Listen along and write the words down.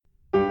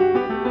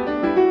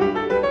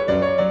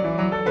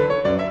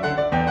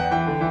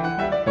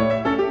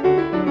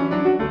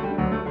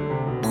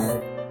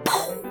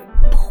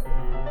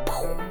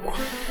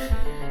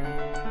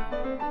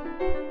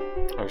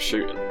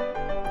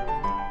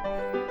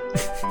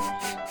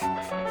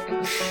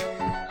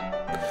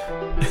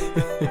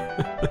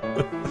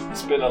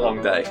It's been a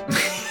long day.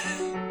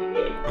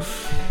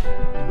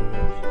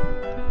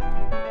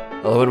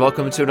 Hello and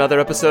welcome to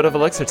another episode of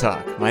Elixir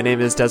Talk. My name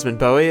is Desmond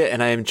Bowie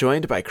and I am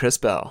joined by Chris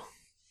Bell.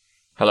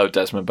 Hello,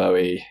 Desmond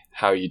Bowie.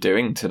 How are you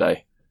doing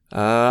today?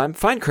 I'm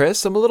fine,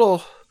 Chris. I'm a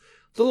little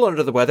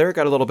under the weather.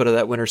 Got a little bit of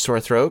that winter sore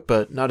throat,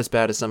 but not as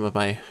bad as some of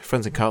my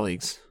friends and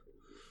colleagues.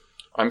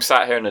 I'm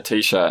sat here in a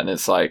t-shirt and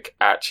it's like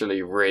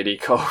actually really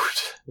cold.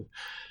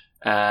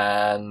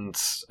 And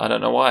I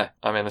don't know why.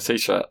 I'm in a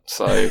t-shirt.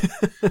 So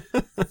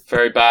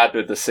very bad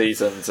with the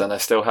seasons and I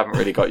still haven't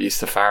really got used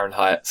to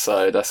Fahrenheit.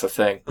 So that's the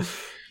thing.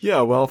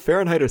 Yeah, well,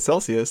 Fahrenheit or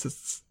Celsius,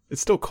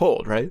 it's still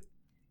cold, right?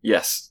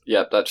 Yes.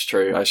 Yeah, that's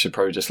true. I should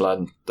probably just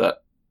learn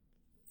that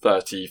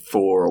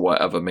 34 or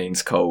whatever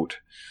means cold.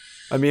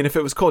 I mean, if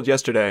it was cold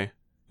yesterday,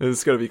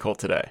 it's going to be cold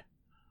today.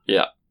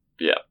 Yeah.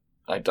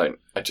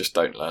 I just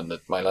don't learn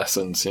my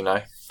lessons, you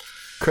know.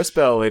 Chris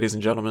Bell, ladies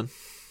and gentlemen.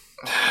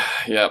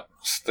 Yep,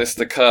 it's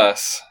the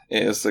curse.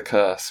 It is the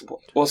curse.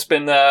 What's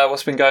been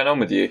going on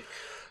with you?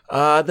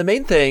 The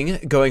main thing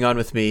going on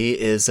with me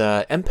is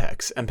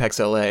EMPEX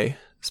LA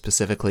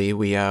specifically.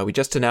 We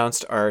just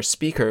announced our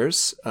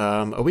speakers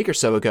a week or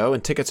so ago,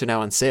 and tickets are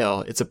now on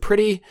sale. It's a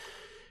pretty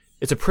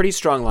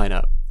strong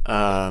lineup.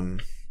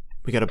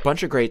 We got a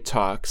bunch of great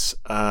talks.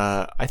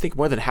 I think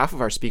more than half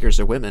of our speakers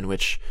are women,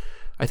 which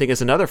I think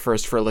is another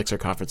first for Elixir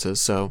conferences.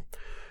 So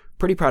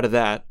pretty proud of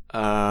that.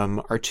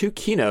 Our two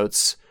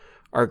keynotes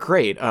are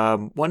great.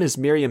 One is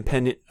Miriam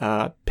Pena.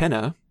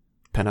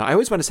 I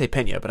always want to say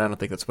Pena, but I don't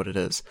think that's what it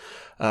is.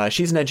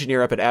 She's an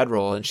engineer up at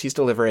AdRoll, and she's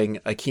delivering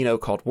a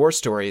keynote called War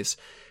Stories,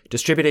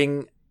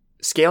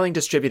 scaling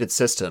distributed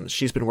systems.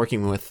 She's been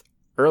working with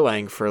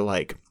Erlang for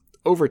like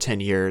over 10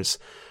 years,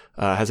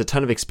 has a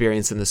ton of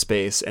experience in the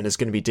space, and is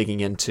going to be digging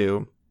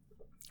into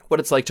what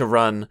it's like to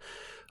run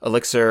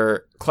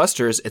Elixir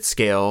clusters at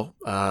scale,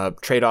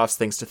 trade-offs,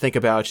 things to think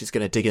about. She's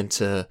going to dig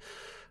into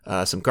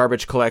some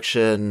garbage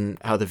collection,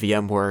 how the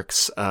VM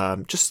works,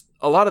 just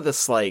a lot of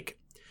this like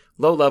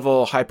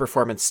low-level,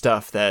 high-performance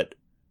stuff that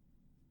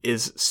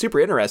is super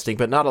interesting,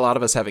 but not a lot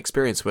of us have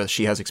experience with.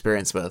 She has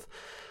experience with,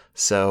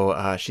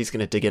 so she's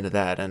going to dig into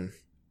that, and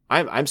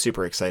I'm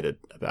super excited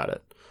about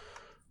it.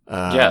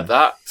 Yeah,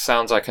 that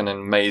sounds like an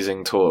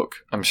amazing talk.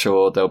 I'm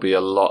sure there'll be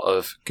a lot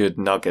of good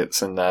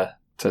nuggets in there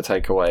to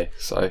take away.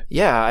 So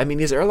yeah, I mean,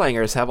 these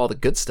Erlangers have all the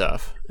good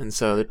stuff, and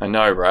so I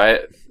know,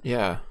 right?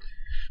 Yeah.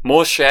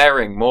 More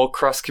sharing, more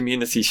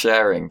cross-community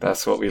sharing.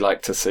 That's what we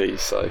like to see.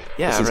 So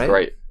yeah, this is right?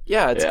 Great.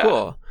 Yeah, it's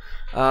cool.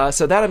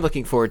 So that I'm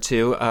looking forward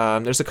to.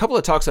 There's a couple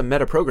of talks on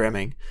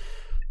metaprogramming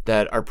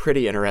that are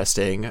pretty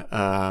interesting.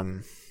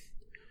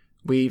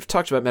 We've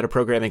talked about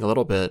metaprogramming a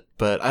little bit,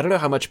 but I don't know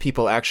how much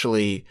people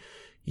actually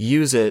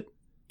use it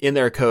in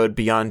their code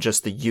beyond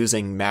just the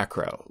using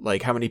macro.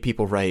 Like how many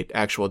people write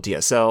actual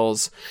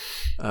DSLs.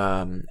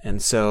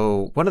 And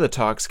so one of the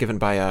talks given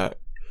by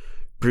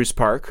Bruce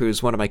Park,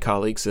 who's one of my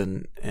colleagues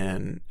and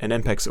an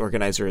EMPEX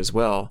organizer as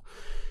well,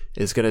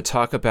 is going to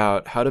talk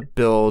about how to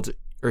build,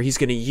 or he's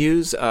going to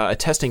use a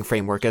testing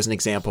framework as an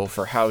example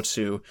for how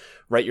to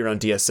write your own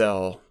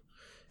DSL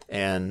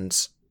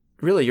and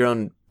really your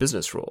own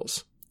business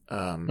rules,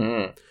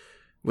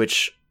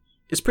 which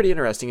is pretty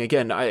interesting.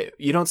 Again,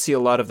 you don't see a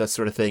lot of that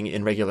sort of thing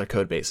in regular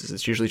code bases.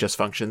 It's usually just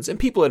functions, and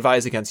people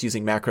advise against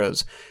using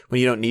macros when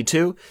you don't need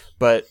to,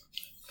 but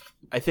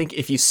I think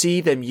if you see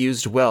them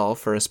used well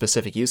for a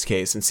specific use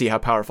case and see how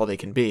powerful they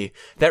can be,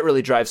 that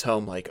really drives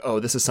home like, oh,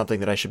 this is something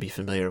that I should be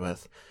familiar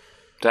with.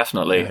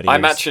 Definitely.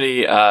 I'm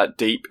actually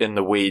deep in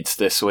the weeds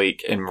this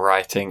week in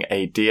writing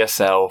a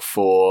DSL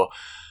for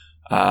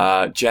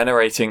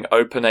generating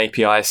open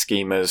API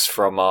schemas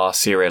from our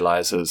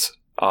serializers,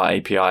 our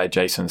API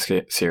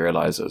JSON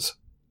serializers.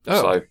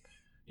 Oh. So,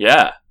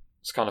 yeah,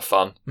 it's kind of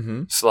fun.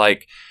 Mm-hmm. It's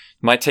like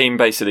my team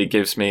basically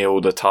gives me all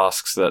the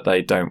tasks that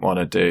they don't want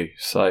to do.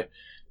 So,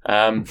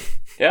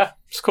 yeah,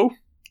 it's cool.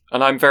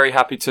 And I'm very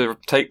happy to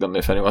take them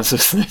if anyone's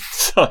listening.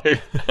 So,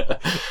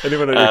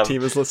 anyone on your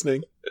team is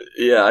listening?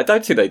 Yeah, I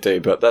don't think they do,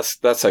 but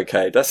that's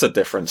okay. That's a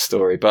different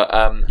story. But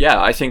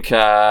yeah, I think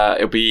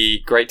it'll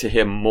be great to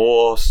hear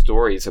more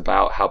stories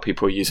about how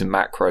people are using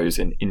macros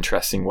in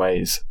interesting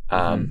ways.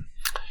 And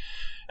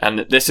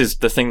this is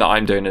the thing that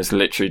I'm doing is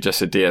literally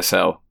just a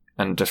DSL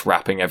and just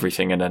wrapping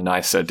everything in a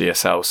nicer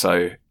DSL.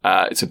 So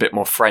it's a bit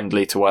more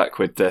friendly to work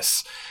with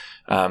these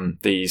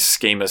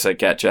schemas that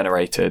get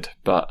generated.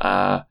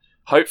 But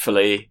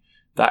hopefully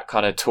that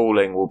kind of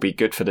tooling will be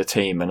good for the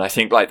team. And I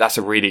think like that's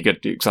a really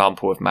good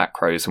example of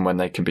macros and when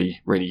they can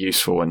be really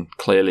useful. And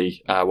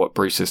clearly what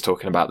Bruce is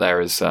talking about there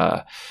is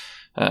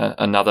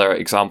another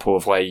example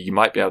of where you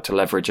might be able to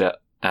leverage it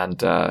and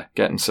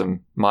getting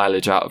some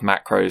mileage out of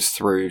macros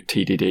through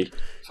TDD.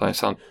 So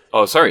it's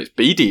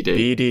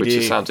BDD, which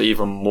just sounds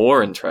even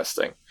more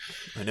interesting.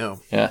 I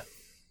know. Yeah.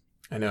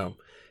 I know.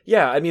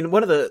 Yeah, I mean,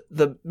 one of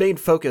the main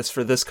focus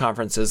for this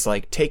conference is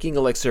like taking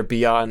Elixir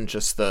beyond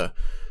just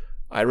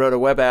I wrote a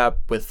web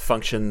app with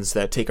functions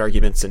that take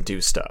arguments and do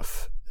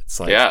stuff. It's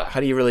like, how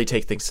do you really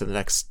take things to the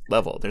next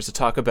level? There's a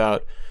talk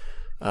about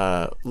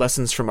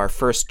lessons from our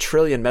first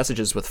trillion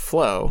messages with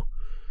Flow.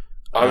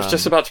 I was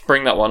just about to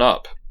bring that one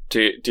up.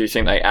 Do you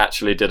think they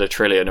actually did a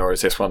trillion, or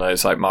is this one of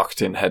those like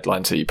marketing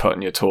headlines that you put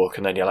in your talk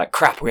and then you're like,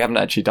 crap, we haven't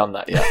actually done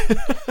that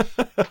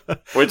yet?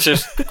 Which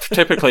is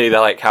typically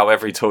like how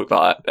every talk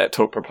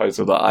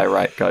proposal that I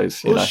write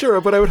goes. You know?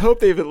 Sure, but I would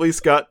hope they've at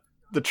least got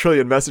the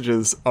trillion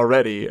messages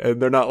already,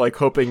 and they're not like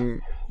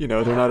hoping, they're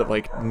not at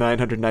like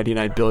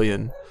 999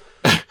 billion.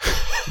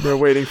 They're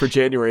waiting for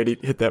January to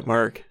hit that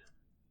mark.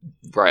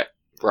 Right.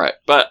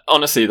 But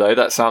honestly, though,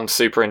 that sounds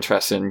super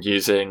interesting,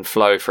 using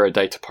Flow for a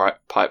data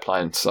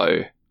pipeline.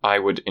 So I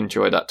would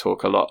enjoy that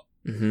talk a lot.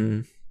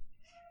 Mm-hmm.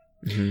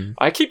 Mm-hmm.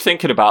 I keep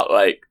thinking about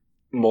like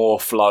more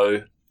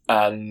Flow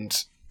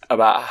and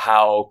about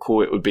how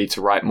cool it would be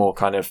to write more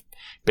kind of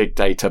big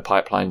data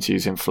pipelines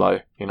using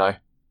Flow.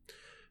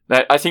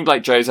 I think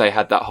like Jose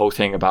had that whole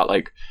thing about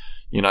like,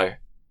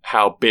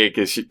 how big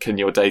can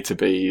your data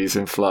be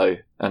using Flow?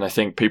 And I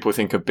think people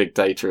think of big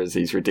data as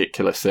these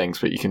ridiculous things,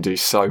 but you can do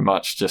so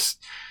much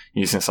just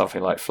using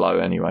something like Flow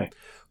anyway.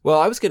 Well,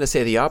 I was going to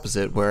say the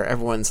opposite, where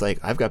everyone's like,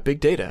 I've got big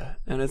data.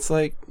 And it's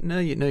like, no,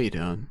 you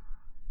don't.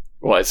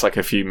 Well, it's like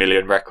a few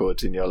million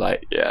records and you're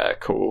like, yeah,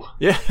 cool.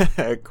 Yeah,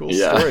 cool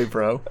story,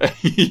 bro.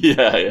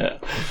 Yeah.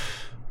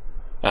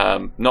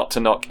 Not to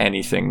knock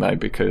anything, though,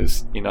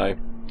 because,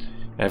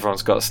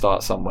 everyone's got to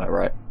start somewhere,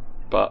 right?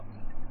 But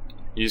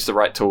use the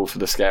right tool for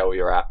the scale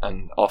you're at,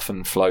 and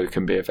often Flow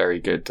can be a very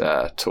good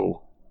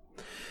tool.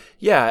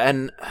 Yeah,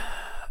 and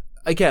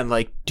again,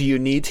 like, do you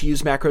need to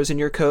use macros in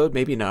your code?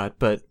 Maybe not,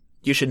 but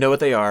you should know what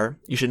they are.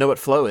 You should know what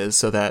Flow is,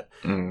 so that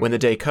when the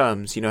day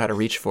comes, you know how to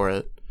reach for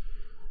it.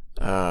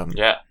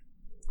 Yeah.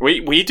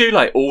 We do,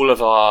 like, all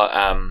of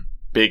our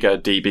bigger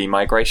DB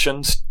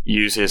migrations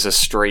uses a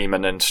stream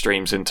and then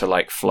streams into,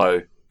 like,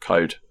 Flow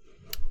code.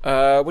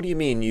 What do you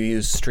mean you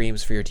use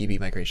streams for your DB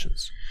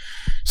migrations?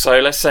 So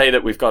let's say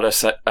that we've got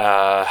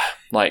to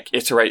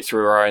iterate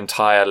through our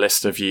entire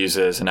list of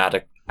users and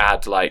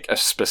add like a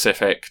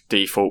specific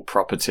default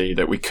property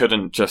that we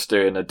couldn't just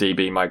do in a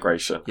DB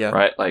migration,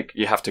 right? Like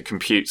you have to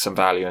compute some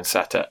value and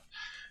set it.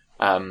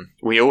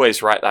 We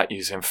always write that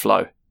using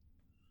Flow.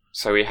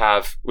 So we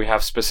have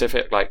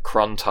specific like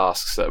cron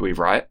tasks that we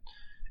write,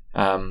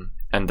 and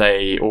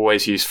they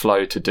always use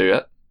Flow to do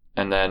it.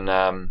 And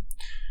then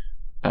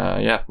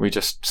we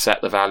just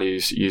set the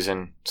values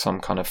using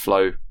some kind of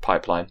Flow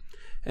pipeline.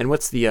 And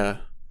what's the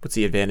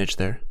advantage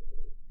there?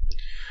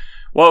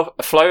 Well,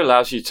 Flow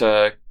allows you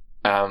to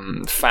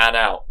fan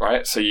out,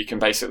 right? So you can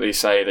basically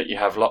say that you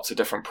have lots of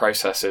different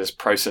processes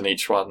processing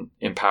each one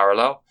in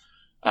parallel.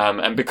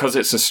 And because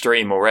it's a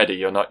stream already,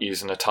 you're not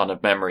using a ton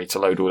of memory to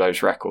load all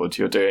those records.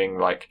 You're doing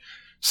like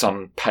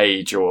some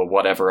page or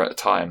whatever at a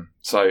time.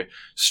 So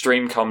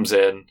stream comes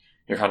in,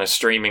 you're kind of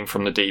streaming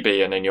from the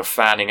DB, and then you're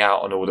fanning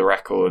out on all the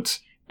records,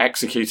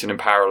 executing in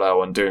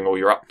parallel and doing all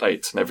your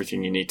updates and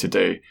everything you need to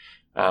do.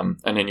 And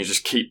then you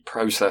just keep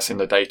processing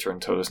the data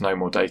until there's no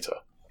more data.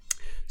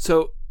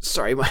 So,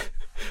 sorry, my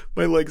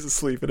leg's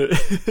asleep and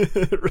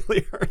it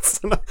really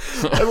hurts. And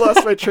I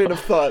lost my train of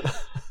thought.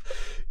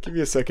 Give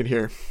me a second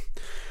here.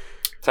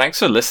 Thanks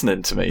for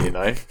listening to me,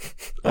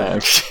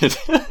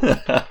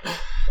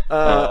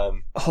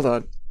 Hold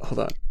on.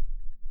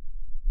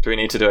 Do we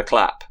need to do a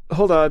clap?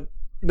 Hold on.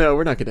 No,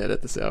 we're not going to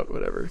edit this out.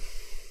 Whatever.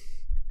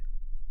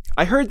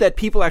 I heard that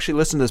people actually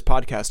listen to this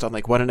podcast on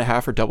like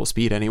 1.5 or double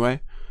speed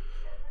anyway.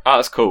 Oh,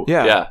 that's cool.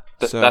 Yeah.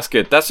 That's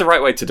good. That's the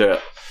right way to do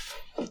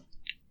it.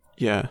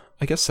 Yeah,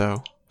 I guess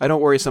so. I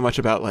don't worry so much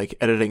about like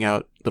editing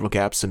out little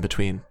gaps in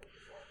between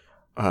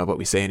what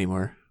we say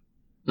anymore.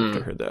 I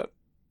heard that.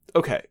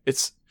 Okay,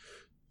 it's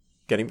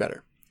getting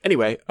better.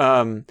 Anyway,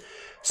 but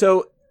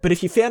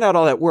if you fan out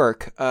all that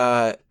work,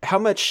 how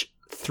much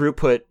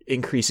throughput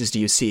increases do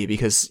you see?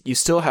 Because you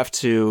still have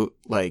to,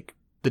 like,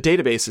 the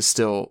database is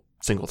still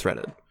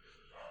single-threaded.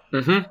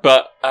 Mm-hmm.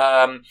 But,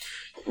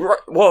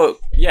 well,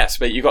 yes,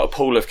 but you've got a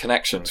pool of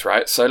connections,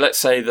 right? So let's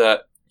say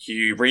that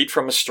you read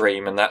from a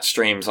stream, and that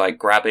stream's like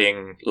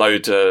grabbing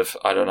loads of,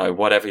 I don't know,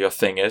 whatever your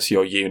thing is,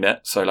 your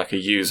unit, so like a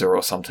user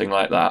or something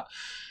like that.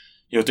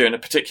 You're doing a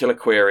particular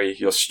query,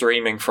 you're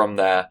streaming from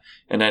there,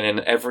 and then in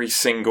every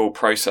single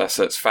process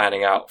that's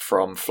fanning out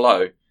from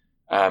Flow,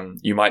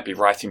 you might be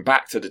writing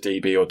back to the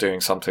DB or doing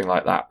something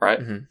like that, right?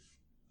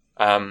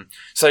 Mm-hmm.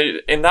 So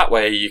in that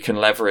way, you can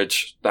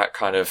leverage that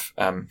kind of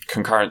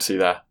concurrency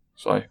there.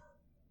 So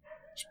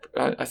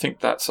I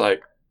think that's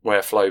like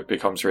where Flow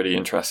becomes really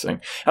interesting.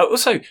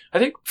 Also, I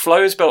think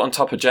Flow is built on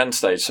top of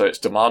GenStage, so it's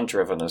demand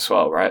driven as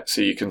well, right?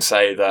 So you can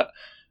say that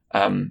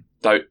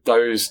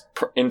those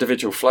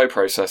individual Flow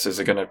processes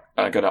are gonna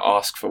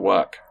ask for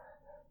work.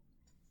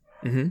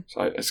 Mm-hmm.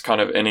 So it's kind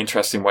of an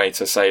interesting way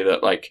to say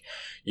that, like,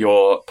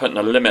 you're putting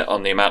a limit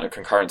on the amount of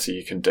concurrency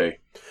you can do,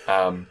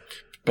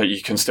 but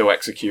you can still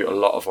execute a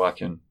lot of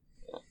work in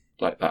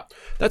like that.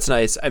 That's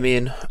nice. I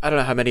mean, I don't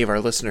know how many of our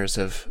listeners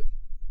have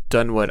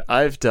done what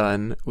I've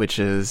done, which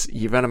is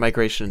you run a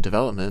migration in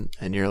development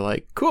and you're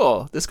like,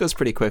 cool, this goes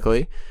pretty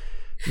quickly.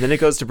 And then it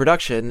goes to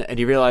production and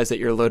you realize that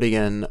you're loading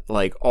in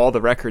like all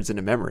the records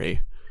into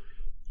memory.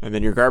 And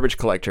then your garbage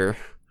collector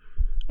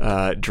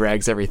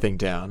drags everything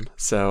down.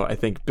 So I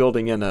think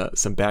building in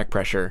some back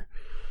pressure,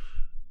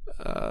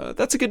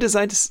 that's a good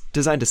design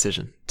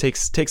decision.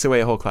 Takes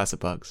away a whole class of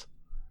bugs.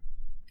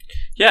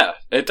 Yeah,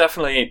 it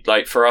definitely,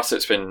 like, for us,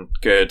 it's been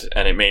good,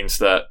 and it means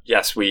that,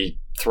 yes, we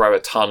throw a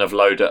ton of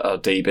load at our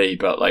DB,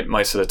 but, like,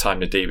 most of the time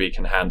the DB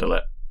can handle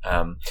it.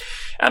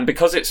 And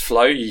because it's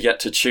flow, you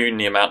get to tune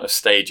the amount of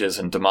stages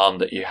and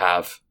demand that you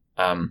have.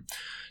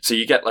 So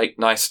you get, like,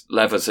 nice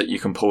levers that you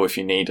can pull if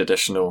you need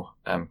additional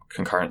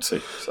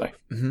concurrency. So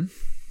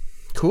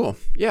Cool.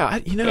 Yeah, I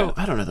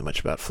don't know that much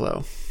about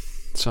flow,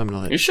 so I'm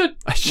gonna let you should.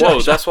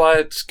 Well, that's why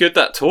it's good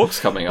that talk's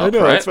coming up. I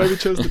know, right? That's why we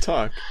chose to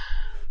talk.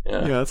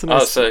 Yeah, that's a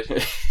nice.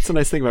 It's a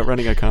nice thing about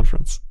running a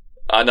conference.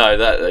 I know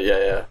that.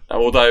 Yeah.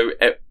 Although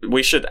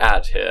we should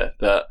add here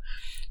that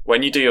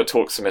when you do your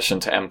talk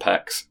submission to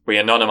EMPEX, we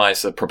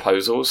anonymize the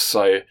proposals,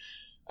 so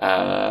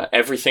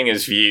everything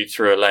is viewed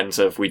through a lens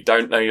of we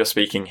don't know your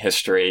speaking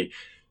history,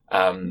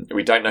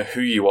 we don't know who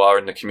you are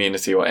in the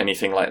community or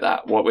anything like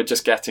that. What we're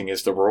just getting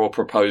is the raw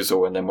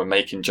proposal, and then we're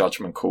making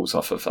judgment calls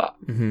off of that.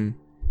 Mm-hmm.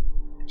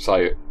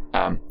 So,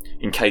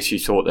 in case you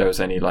thought there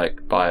was any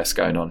like bias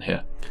going on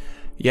here.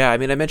 Yeah, I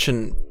mean, I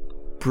mentioned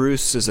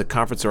Bruce as a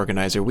conference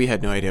organizer. We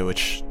had no idea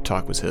which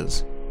talk was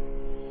his.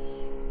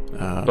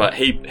 But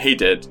he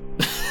did.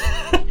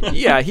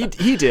 Yeah,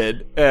 he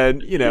did.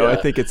 And, I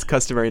think it's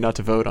customary not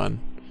to vote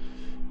on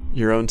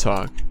your own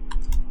talk.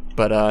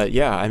 But,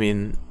 I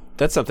mean,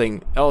 that's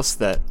something else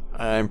that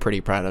I'm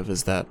pretty proud of,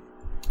 is that,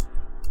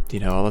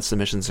 all the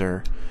submissions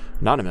are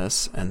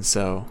anonymous. And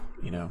so,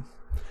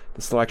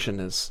 the selection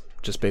is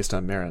just based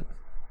on merit.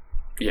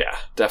 Yeah,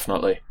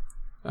 definitely.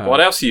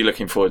 What else are you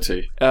looking forward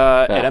to?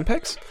 At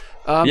EMPEX?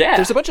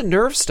 There's a bunch of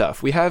nerve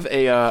stuff. We have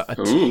a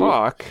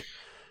talk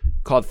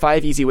called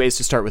 5 Easy Ways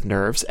to Start with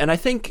Nerves. And I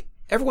think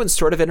everyone's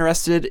sort of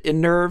interested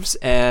in nerves.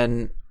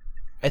 And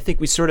I think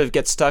we sort of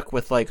get stuck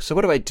with like, so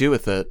what do I do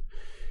with it?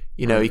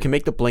 You can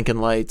make the blinking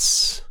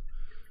lights.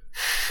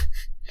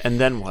 And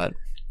then what?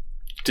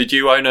 Did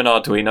you own an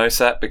Arduino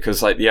set?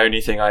 Because like the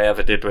only thing I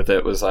ever did with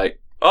it was like,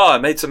 I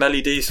made some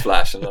LEDs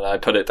flash, and then I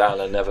put it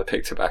down and never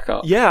picked it back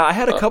up. Yeah, I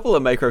had a couple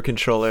of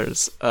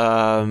microcontrollers.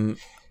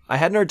 I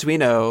had an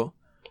Arduino,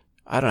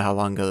 I don't know how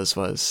long ago this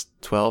was,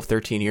 12,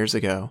 13 years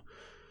ago.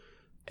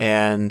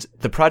 And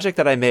the project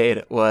that I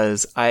made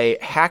was I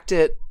hacked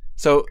it.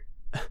 So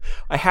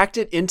I hacked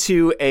it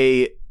into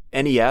a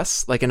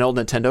NES, like an old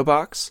Nintendo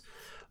box.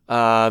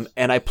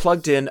 And I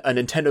plugged in a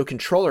Nintendo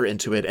controller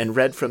into it and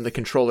read from the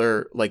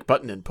controller like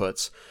button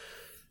inputs.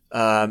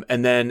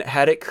 And then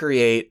had it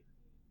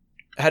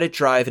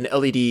drive an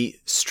LED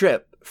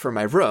strip for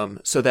my room,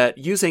 so that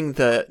using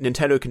the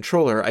Nintendo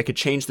controller, I could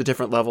change the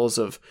different levels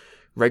of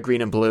red,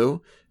 green, and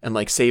blue, and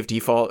like save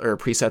default or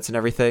presets and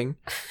everything,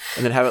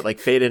 and then have it like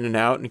fade in and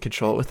out and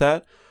control it with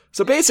that.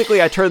 So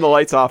basically, I turned the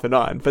lights off and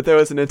on, but there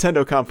was a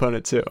Nintendo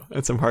component too,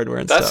 and some hardware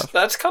and stuff.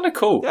 That's kind of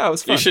cool. Yeah, it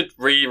was fun. You should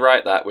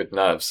rewrite that with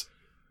nerves.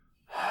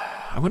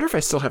 I wonder if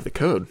I still have the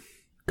code.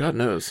 God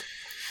knows.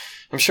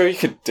 I'm sure you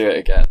could do it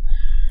again.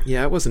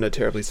 Yeah, it wasn't a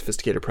terribly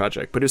sophisticated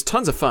project, but it was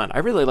tons of fun. I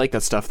really like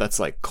that stuff that's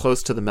like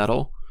close to the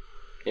metal.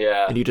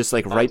 Yeah. And you just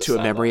like write to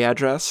a memory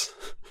address.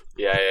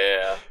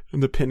 Yeah.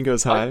 And the pin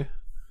goes high.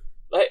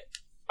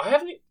 I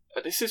haven't.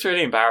 This is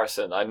really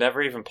embarrassing. I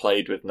never even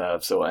played with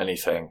nerves or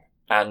anything.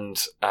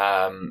 And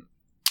I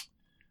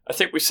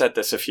think we said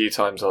this a few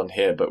times on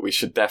here, but we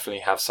should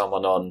definitely have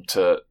someone on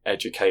to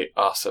educate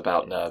us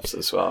about nerves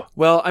as well.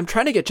 Well, I'm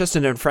trying to get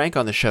Justin and Frank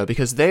on the show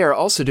because they are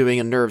also doing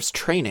a nerves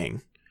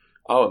training.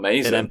 Oh,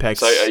 amazing. At EMPEX.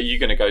 So are you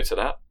going to go to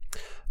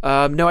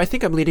that? No, I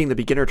think I'm leading the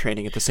beginner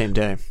training at the same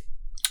day.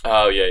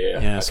 Oh, yeah. Yeah,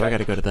 okay. So I got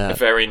to go to that. A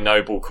very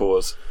noble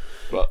cause.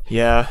 But...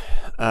 Yeah.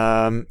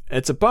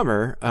 It's a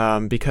bummer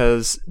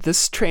because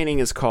this training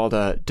is called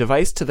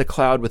Device to the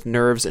Cloud with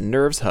Nerves and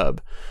Nerves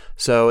Hub.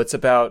 So it's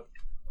about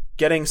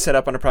getting set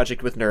up on a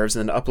project with Nerves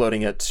and then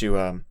uploading it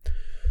to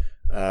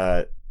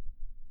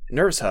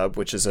Nerves Hub,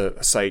 which is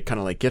a site kind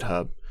of like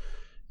GitHub.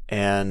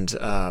 And...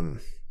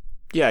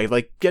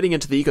 like getting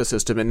into the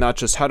ecosystem and not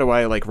just how do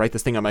I like write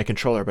this thing on my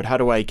controller, but how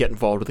do I get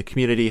involved with the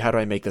community? How do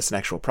I make this an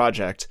actual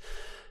project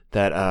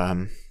that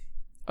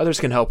others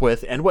can help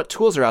with? And what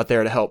tools are out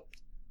there to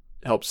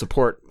help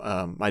support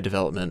my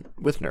development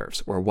with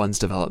Nerves, or one's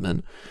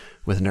development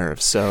with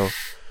Nerves? So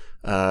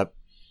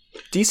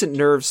decent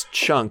Nerves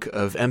chunk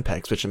of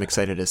EMPEX, which I'm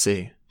excited to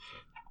see.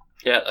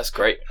 Yeah, that's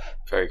great.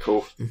 Very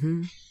cool.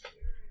 Mm-hmm.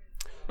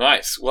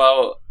 Nice.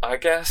 Well, I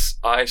guess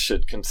I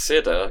should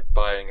consider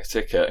buying a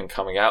ticket and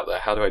coming out there.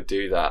 How do I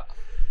do that?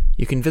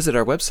 You can visit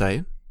our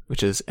website,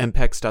 which is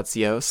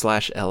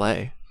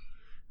empex.co/LA,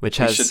 which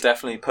has... We should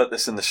definitely put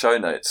this in the show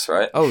notes,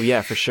 right? Oh,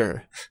 yeah, for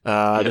sure.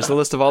 There's a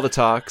list of all the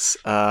talks.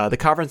 The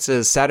conference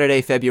is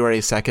Saturday, February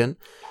 2nd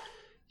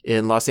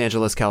in Los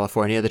Angeles,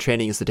 California. The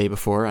training is the day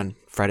before on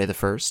Friday the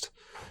 1st.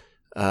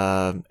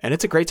 And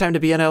it's a great time to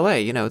be in LA.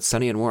 It's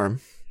sunny and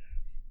warm.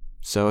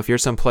 So if you're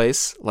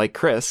someplace like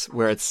Chris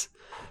where it's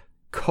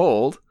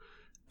cold,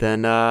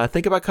 then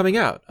think about coming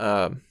out.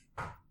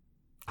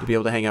 You'll be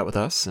able to hang out with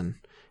us and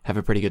have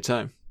a pretty good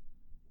time.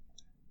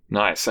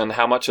 Nice. And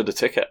how much are the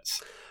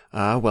tickets?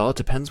 Well, it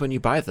depends when you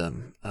buy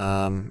them.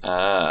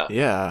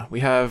 Yeah, we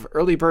have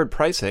early bird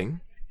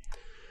pricing.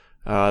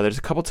 There's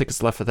a couple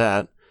tickets left for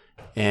that,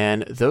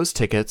 and those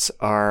tickets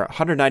are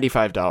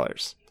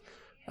 $195.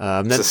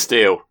 It's a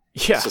steal.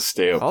 Yeah, it's a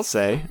steal. I'll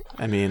say.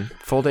 I mean,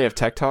 full day of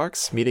tech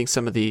talks, meeting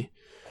some of the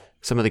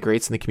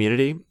greats in the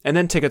community, and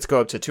then tickets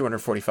go up to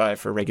 $245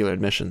 for regular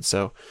admission.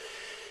 So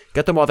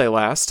get them while they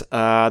last.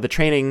 The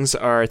trainings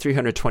are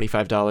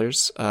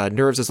 $325.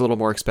 Nerves is a little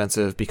more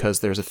expensive because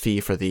there's a fee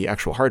for the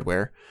actual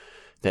hardware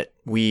that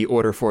we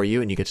order for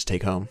you and you get to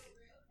take home.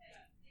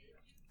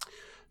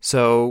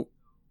 So,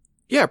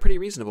 yeah, pretty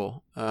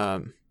reasonable.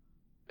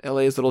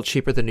 LA is a little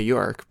cheaper than New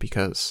York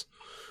because,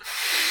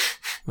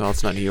 well,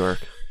 it's not New York.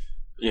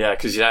 Yeah,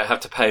 because you don't have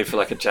to pay for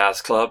like a jazz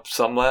club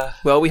somewhere.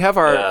 Well, we have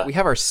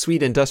our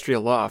sweet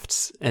industrial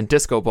lofts and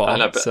disco ball. I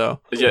know, but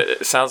yeah,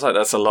 it sounds like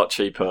that's a lot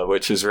cheaper,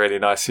 which is really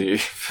nice of you,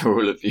 for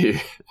all of you.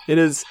 It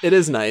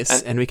is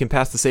nice, and we can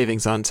pass the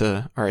savings on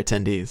to our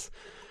attendees.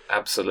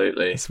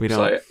 Absolutely. So we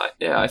don't.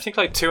 So, I think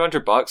like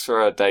 $200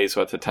 for a day's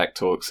worth of tech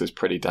talks is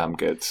pretty damn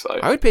good. So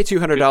I would pay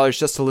 $200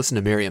 just to listen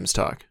to Miriam's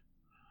talk.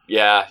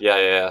 Yeah,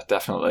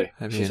 definitely.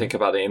 If you think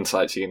about the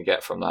insights you can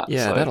get from that,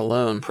 yeah, that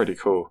alone, pretty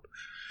cool.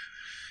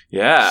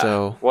 Yeah.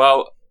 So,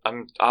 well,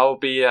 I'll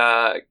be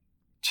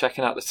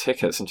checking out the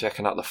tickets and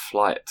checking out the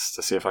flights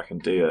to see if I can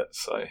do it.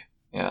 So,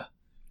 yeah,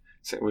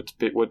 so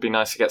it would be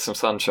nice to get some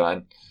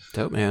sunshine.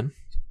 Dope, man.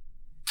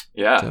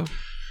 Yeah. Dope.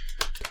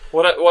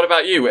 What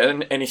about you?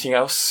 Anything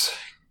else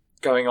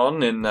going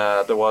on in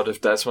the world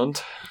of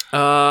Desmond?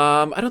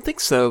 I don't think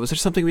so. Was there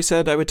something we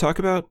said I would talk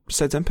about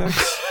besides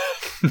EMPEX?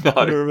 No.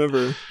 I don't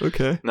remember.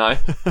 Okay. No.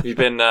 Have you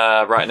been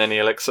writing any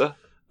Elixir?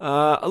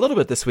 A little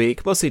bit this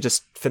week. Mostly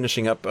just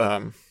finishing up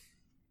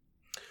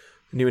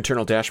new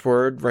internal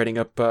dashboard, writing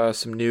up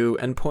some new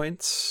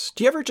endpoints.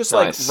 Do you ever just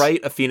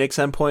write a Phoenix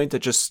endpoint that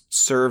just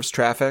serves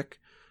traffic?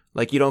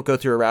 Like you don't go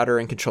through a router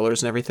and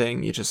controllers and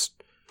everything. You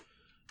just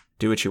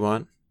do what you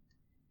want?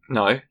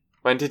 No.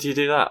 When did you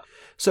do that?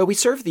 So we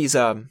serve these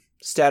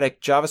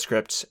static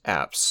JavaScript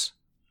apps.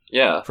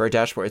 Yeah. For our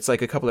dashboard. It's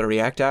like a couple of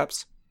React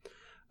apps.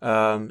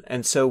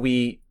 And so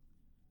we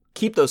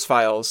keep those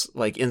files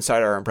like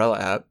inside our Umbrella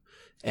app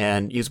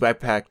and use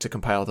Webpack to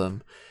compile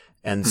them.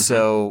 And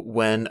so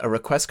when a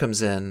request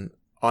comes in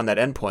on that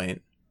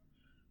endpoint,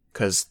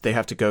 because they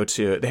have different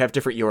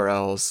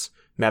URLs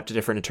mapped to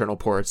different internal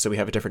ports, so we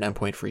have a different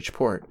endpoint for each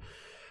port.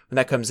 When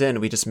that comes in,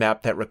 we just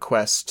map that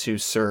request to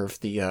serve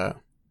the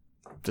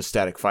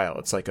static file.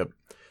 It's like a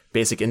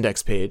basic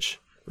index page,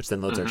 which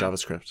then loads our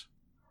JavaScript.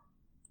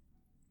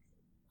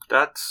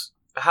 That's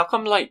how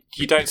come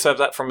you don't serve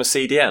that from a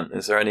CDN?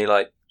 Is there any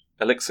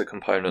Elixir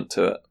component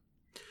to it?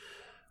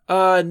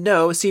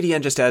 No,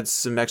 CDN just adds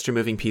some extra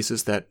moving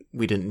pieces that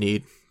we didn't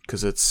need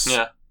because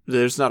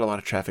there's not a lot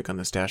of traffic on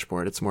this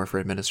dashboard. It's more for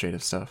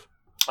administrative stuff.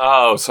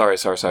 Oh, sorry.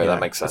 Yeah, that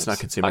makes sense. It's not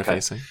consumer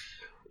facing.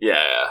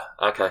 Yeah.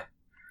 Okay.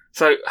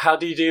 So how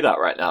do you do that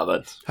right now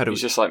then? You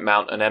just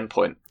mount an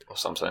endpoint or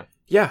something?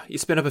 Yeah, you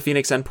spin up a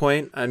Phoenix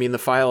endpoint. I mean, the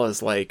file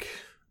is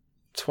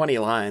 20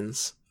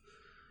 lines.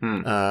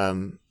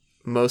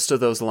 Most of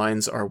those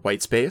lines are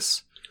white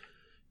space.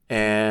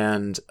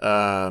 And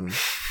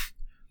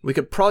we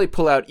could probably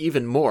pull out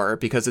even more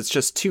because it's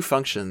just two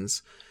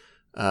functions.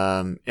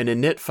 An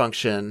init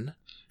function.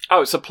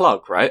 Oh, it's a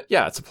plug, right?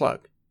 Yeah, it's a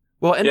plug.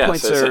 Well,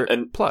 endpoints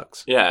are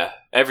plugs. Yeah,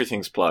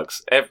 everything's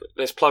plugs.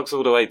 There's plugs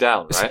all the way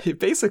down, right?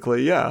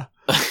 Basically, yeah.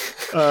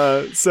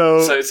 So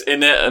it's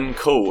init and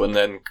cool,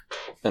 and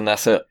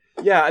that's it.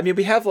 Yeah, I mean,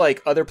 we have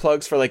other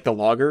plugs for the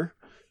logger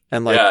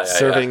and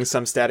serving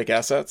some static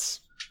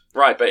assets.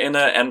 Right, but in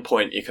an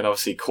endpoint, you can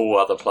obviously call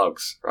other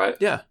plugs, right?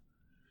 Yeah.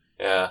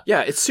 Yeah.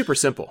 Yeah, it's super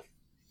simple.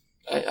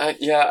 I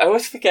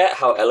always forget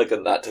how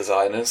elegant that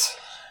design is.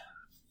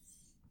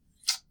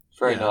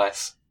 Very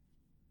nice.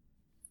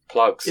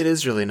 Plugs. It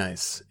is really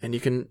nice, and you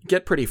can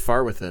get pretty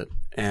far with it.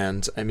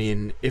 And, I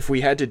mean, if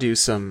we had to do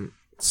some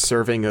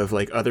serving of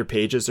other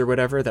pages or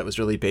whatever that was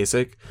really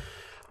basic,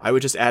 I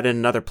would just add in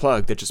another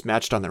plug that just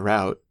matched on the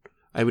route.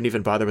 I wouldn't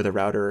even bother with a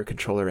router or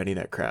controller or any of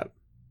that crap.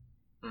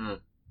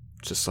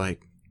 Just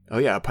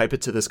pipe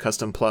it to this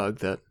custom plug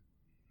that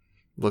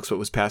looks what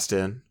was passed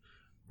in,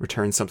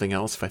 returns something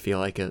else if I feel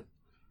like it.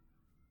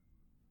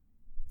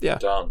 Yeah.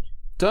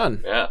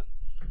 Done. Yeah.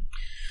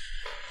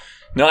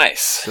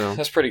 Nice. So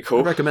that's pretty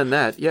cool. I recommend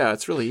that. Yeah,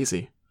 it's really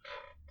easy.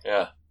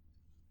 Yeah.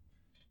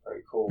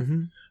 Very cool.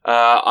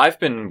 I've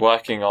been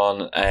working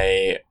on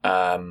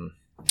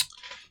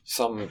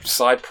some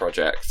side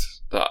project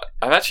that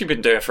I've actually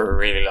been doing for a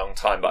really long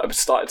time, but I've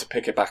started to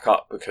pick it back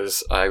up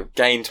because I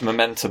gained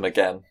momentum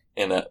again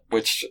in it,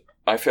 which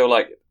I feel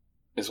like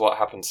is what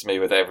happens to me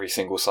with every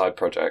single side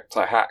project.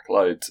 I hack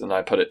loads and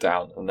I put it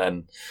down and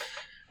then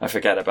I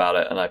forget about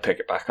it and I pick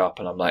it back up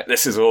and I'm like,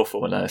 this is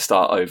awful, and then I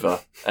start over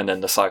and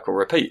then the cycle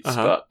repeats.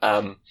 But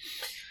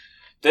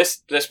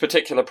this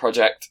particular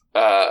project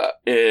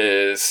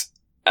is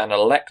an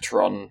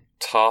Electron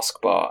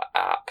taskbar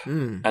app,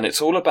 and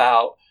it's all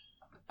about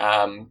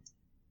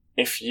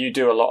if you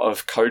do a lot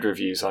of code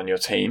reviews on your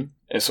team,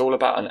 it's all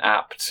about an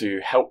app to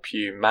help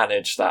you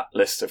manage that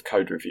list of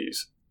code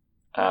reviews.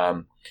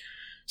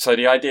 So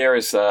the idea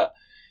is that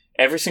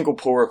every single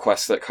pull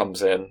request that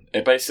comes in,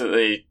 it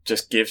basically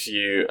just gives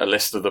you a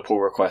list of the pull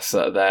requests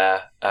that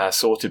are there,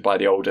 sorted by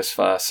the oldest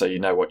first, so you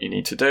know what you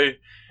need to do.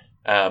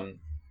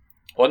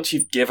 Once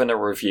you've given a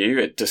review,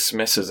 it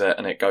dismisses it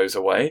and it goes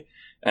away.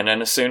 And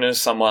then as soon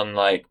as someone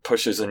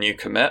pushes a new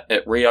commit,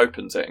 it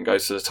reopens it and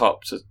goes to the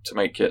top to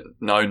make it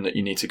known that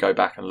you need to go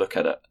back and look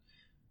at it.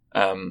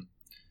 And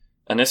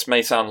this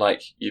may sound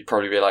like you'd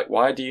probably be like,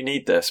 why do you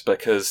need this?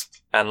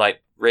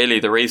 Really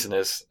the reason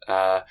is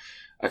I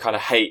kind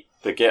of hate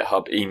the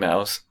GitHub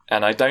emails,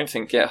 and I don't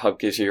think GitHub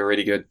gives you a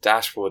really good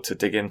dashboard to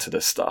dig into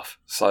this stuff.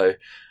 So,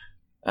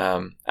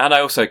 and I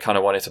also kind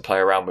of wanted to play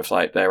around with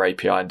their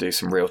API and do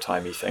some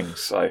real-timey things.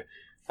 So,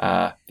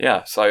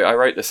 so I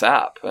wrote this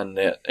app, and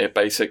it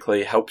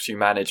basically helps you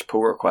manage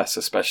pull requests,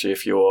 especially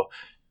if you're,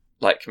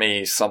 like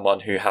me, someone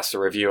who has to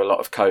review a lot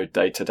of code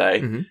day to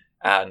day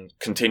and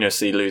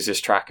continuously loses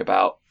track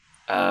about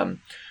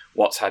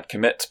what's had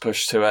commits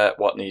pushed to it,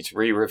 what needs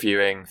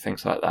re-reviewing,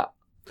 things like that.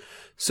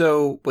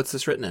 So what's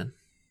this written in?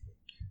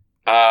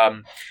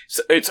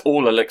 So it's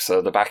all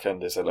Elixir. The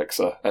backend is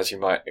Elixir, as you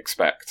might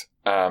expect.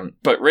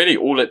 But really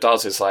all it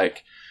does is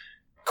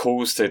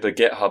calls to the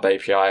GitHub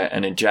API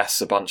and ingests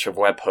a bunch of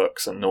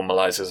webhooks and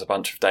normalizes a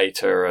bunch of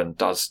data and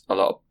does a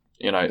lot of,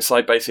 it's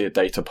basically a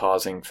data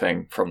parsing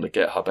thing from the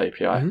GitHub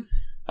API.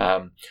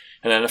 And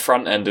then the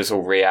front end is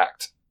all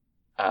React.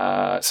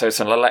 So it's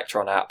an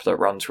Electron app that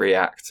runs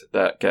React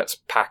that gets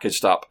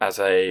packaged up as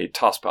a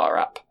taskbar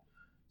app.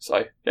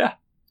 So yeah,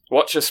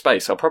 watch your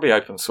space. I'll probably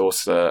open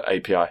source the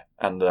API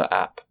and the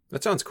app.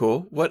 That sounds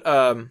cool. What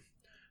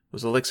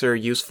was Elixir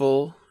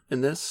useful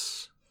in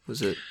this?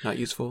 Was it not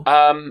useful?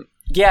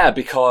 Yeah,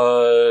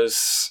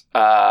 because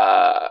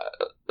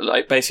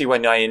basically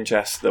when I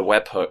ingest the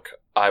webhook,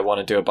 I want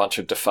to do a bunch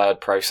of deferred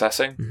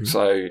processing.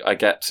 So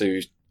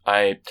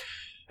I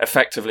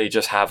effectively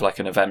just have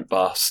an event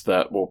bus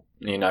that will,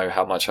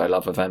 how much I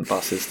love event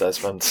buses,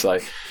 Desmond. So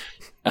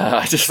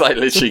I just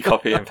literally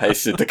copy and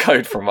pasted the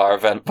code from our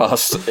event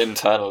bus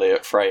internally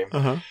at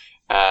Frame.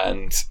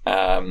 And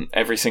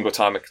every single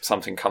time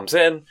something comes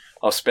in,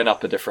 I'll spin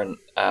up a different,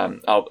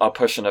 I'll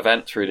push an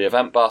event through the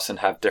event bus and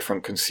have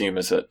different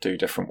consumers that do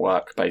different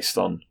work based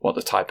on what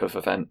the type of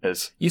event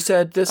is. You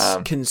said this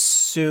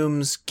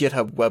consumes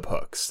GitHub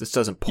webhooks. This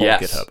doesn't pull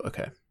GitHub.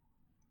 Okay.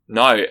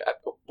 No.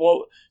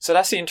 Well, so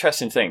that's the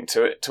interesting thing.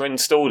 To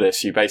install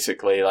this, you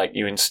basically,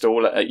 you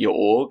install it at your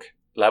org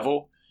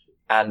level,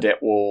 and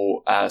it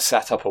will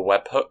set up a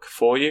webhook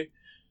for you.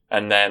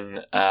 And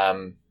then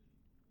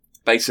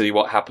basically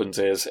what happens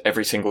is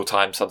every single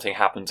time something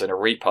happens in a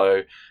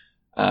repo,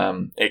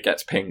 it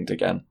gets pinged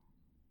again.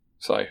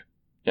 So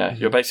yeah,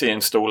 you're basically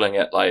installing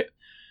it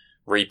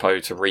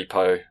repo to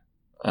repo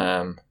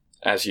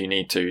as you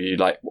need to. You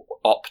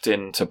opt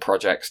into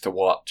projects to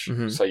watch.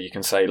 So you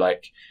can say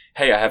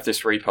hey, I have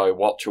this repo,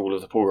 watch all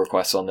of the pull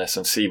requests on this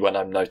and see when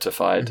I'm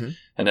notified.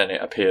 And then it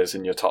appears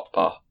in your top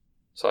bar.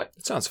 So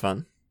it sounds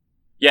fun.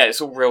 Yeah, it's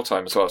all real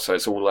time as well. So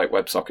it's all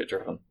WebSocket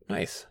driven.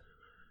 Nice.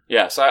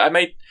 Yeah. So I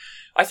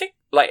think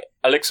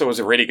Elixir was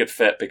a really good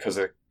fit because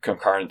of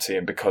concurrency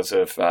and because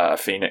of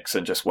Phoenix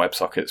and just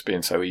WebSockets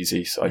being so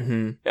easy. So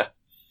yeah.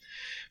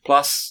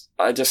 Plus,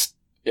 I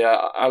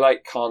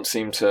can't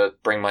seem to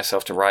bring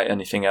myself to write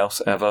anything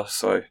else ever.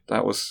 So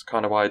that was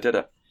kind of why I did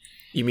it.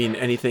 You mean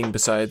anything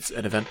besides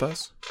an event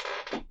bus?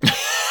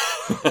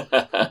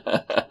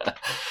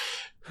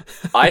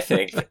 I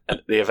think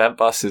the event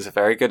bus is a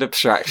very good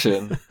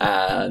abstraction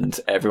and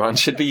everyone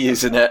should be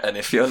using it. And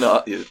if you're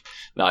not,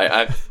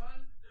 I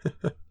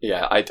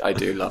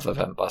do love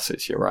event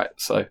buses. You're right.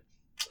 So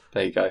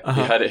there you go.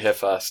 You heard it here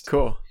first.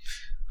 Cool.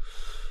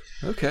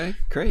 Okay,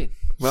 great.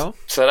 Well,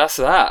 so that's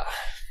that.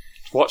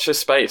 Watch this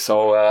space.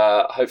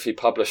 I'll hopefully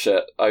publish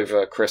it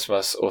over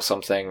Christmas or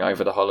something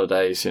over the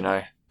holidays,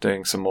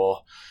 doing some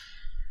more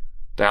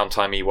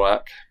downtime-y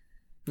work.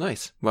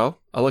 Nice. Well,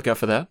 I'll look out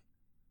for that.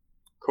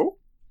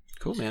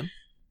 Cool, man.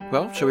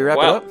 Well, shall we wrap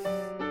it up?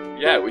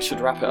 Yeah, we should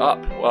wrap it up.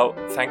 Well,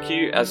 thank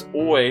you, as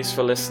always,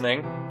 for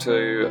listening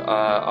to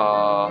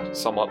our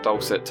somewhat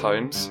dulcet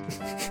tones.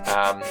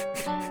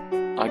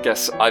 I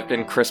guess I've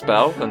been Chris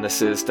Bell, and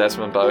this is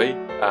Desmond Bowie.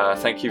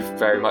 Thank you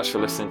very much for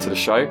listening to the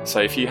show. So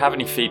if you have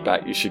any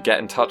feedback, you should get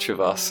in touch with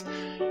us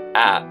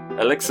at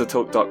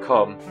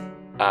elixirtalk.com.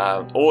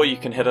 Or you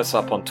can hit us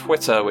up on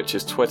Twitter, which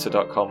is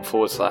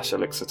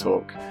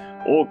twitter.com/elixirtalk.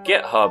 Or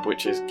GitHub,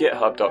 which is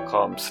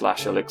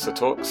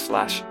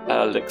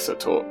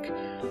github.com/elixirtalk/elixirtalk.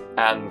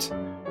 And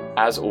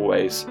as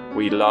always,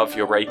 we love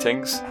your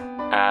ratings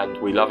and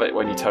we love it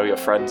when you tell your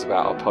friends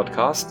about our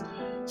podcast.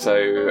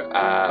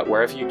 So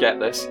wherever you get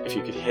this, if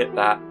you could hit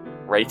that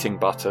rating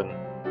button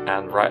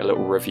and write a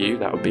little review,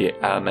 that would be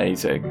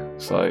amazing.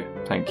 So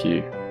thank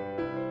you.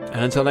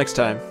 And until next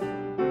time.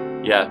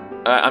 Yeah.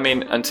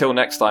 Until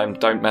next time,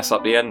 don't mess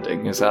up the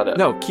ending. Is that it?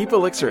 No, keep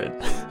Elixir in.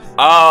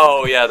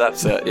 Oh, yeah,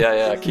 that's it.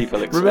 Yeah, keep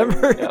Elixir.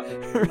 Remember? Yeah.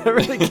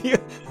 Remember the key.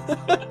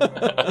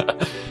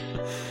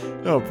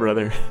 Oh,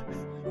 brother.